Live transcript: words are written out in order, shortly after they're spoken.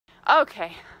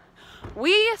Okay,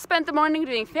 we spent the morning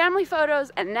doing family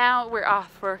photos and now we're off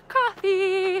for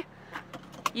coffee.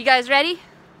 You guys ready?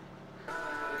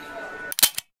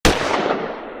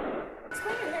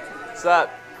 What's up?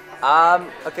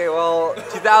 Okay, well,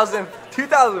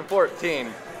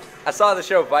 2014, I saw the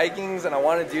show Vikings and I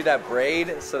wanted to do that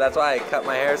braid, so that's why I cut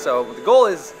my hair. So the goal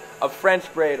is a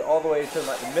French braid all the way to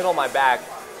the middle of my back.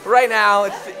 But right now,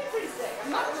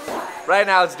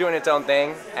 it's doing its own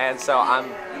thing, and so I'm,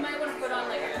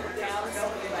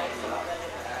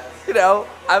 you know,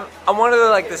 I'm one of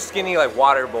the the skinny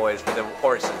water boys for the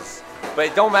horses.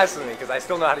 But don't mess with me because I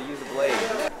still know how to use a blade.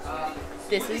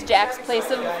 This is Jack's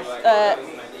place of love.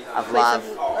 Of love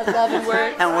and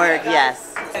work. And work,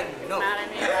 yes.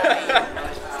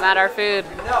 It's not our food.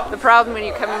 The problem when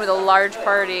you come in with a large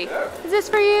party. Is this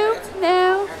for you?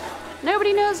 No.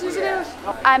 Nobody knows whose it is.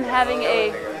 I'm having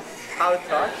a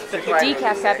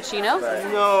decaf cappuccino.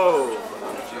 No.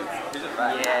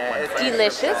 Yeah.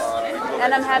 Delicious.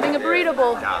 And I'm having a burrito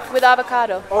bowl with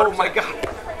avocado. Oh my god.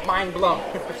 Mind blown.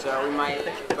 So we might.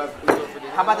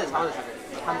 How about this?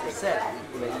 100%.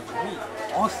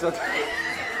 Also.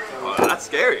 Oh, that's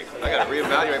scary. I gotta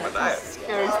reevaluate my diet.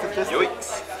 Scary statistics.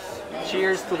 Yoicks.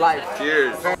 Cheers to life.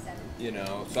 Cheers. You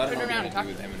know, so I don't know what to do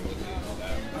with him and Woodley and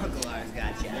all that.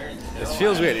 Gotcha. This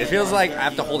feels weird. It feels like I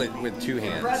have to hold it with two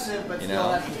hands. You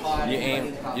know, you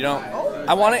aim. You don't.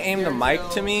 I want to aim the mic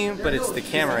to me, but it's the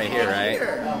camera right here, right?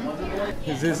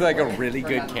 Is this like a really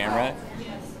good camera?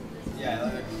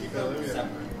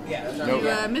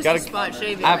 You missed a spot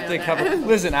shaving. I have to cover.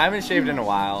 Listen, I haven't shaved in a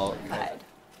while. I've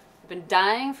been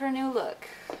dying for a new look.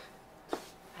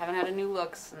 Haven't had a new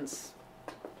look since.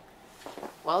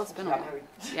 Well, it's been a while.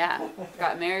 Yeah,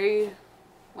 got married.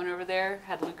 Went over there,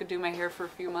 had Luca do my hair for a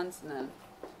few months, and then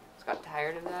just got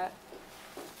tired of that.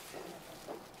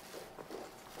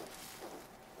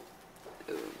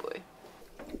 Oh boy.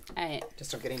 Alright. Just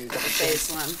start getting these double This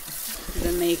one.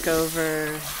 The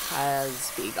makeover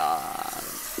has begun.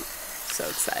 So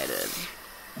excited.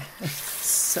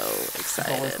 So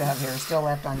excited. Always to have hair still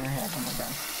left on your head when we're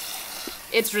done.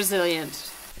 It's resilient.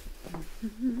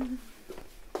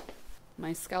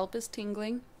 My scalp is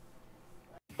tingling.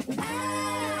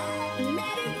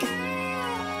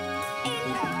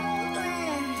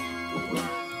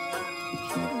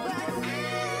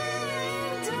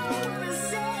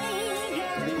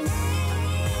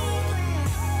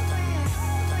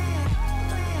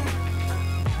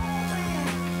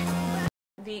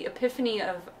 The epiphany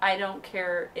of I don't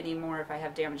care anymore if I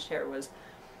have damaged hair was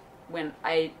when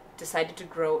I decided to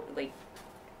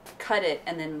cut it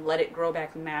and then let it grow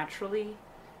back naturally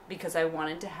because I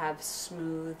wanted to have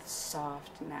smooth,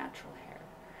 soft, natural hair.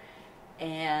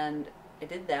 And I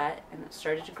did that and it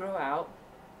started to grow out.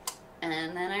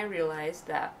 And then I realized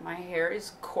that my hair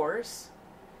is coarse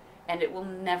and it will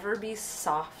never be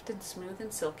soft and smooth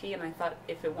and silky. And I thought,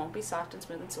 if it won't be soft and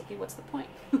smooth and silky, what's the point?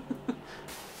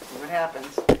 What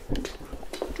happens?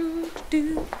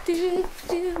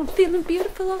 I'm feeling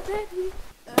beautiful already.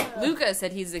 Luca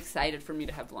said he's excited for me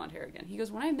to have blonde hair again. He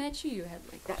goes, when I met you, you had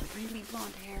that really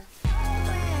blonde hair.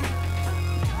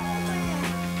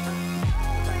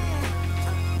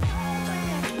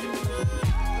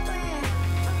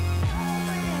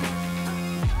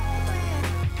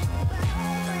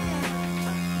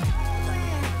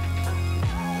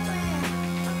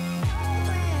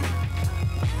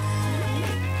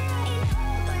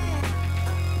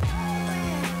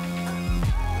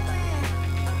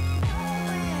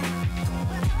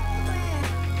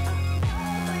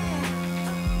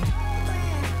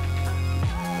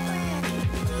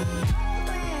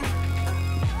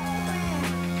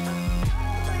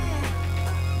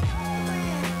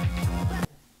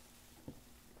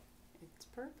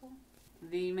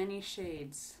 The many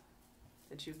shades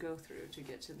that you go through to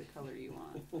get to the color you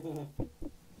want.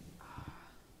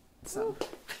 So.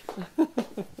 Look,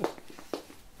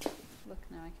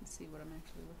 now I can see what I'm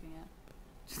actually looking at.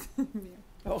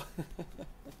 Oh.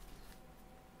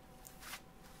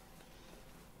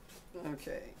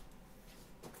 Okay.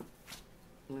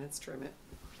 Let's trim it.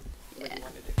 What do you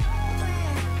want to do?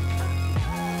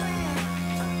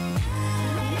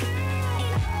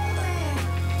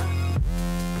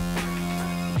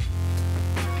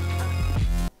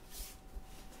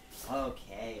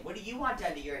 Okay, what do you want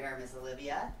done to your hair, Miss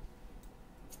Olivia?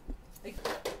 Okay,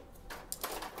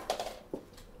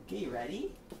 you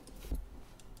ready?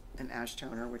 An ash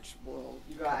toner, which will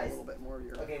You cut guys. a little bit more of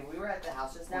your... Okay, we were at the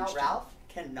house just now. Orange Ralph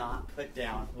cannot put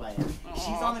down Leia.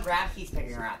 She's on the ground, he's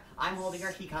picking her up. I'm holding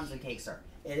her, he comes and takes her.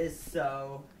 It is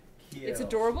so cute. It's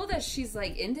adorable that she's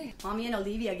like into Mommy and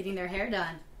Olivia getting their hair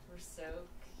done. We're so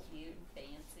cute and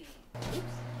fancy.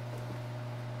 Oops.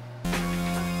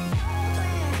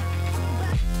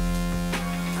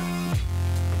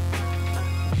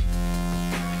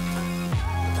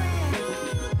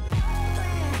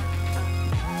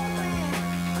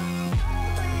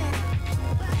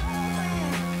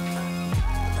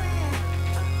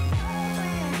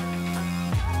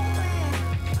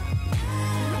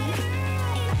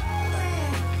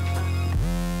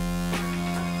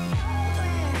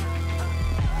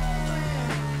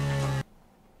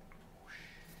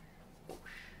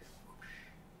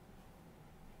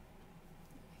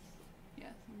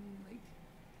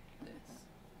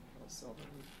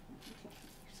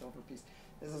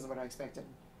 I expected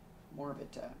more of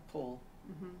it to pull.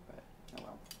 But oh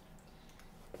well.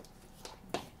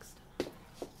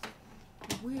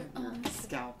 We're on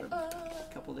Scalp for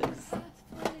a couple days.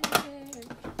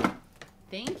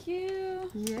 Thank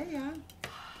you. Yeah.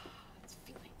 It's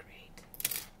feeling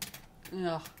great.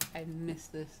 Ugh, I miss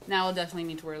this. Now I'll definitely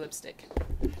need to wear lipstick.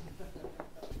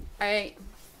 Alright.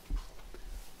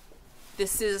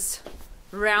 This is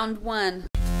round 1.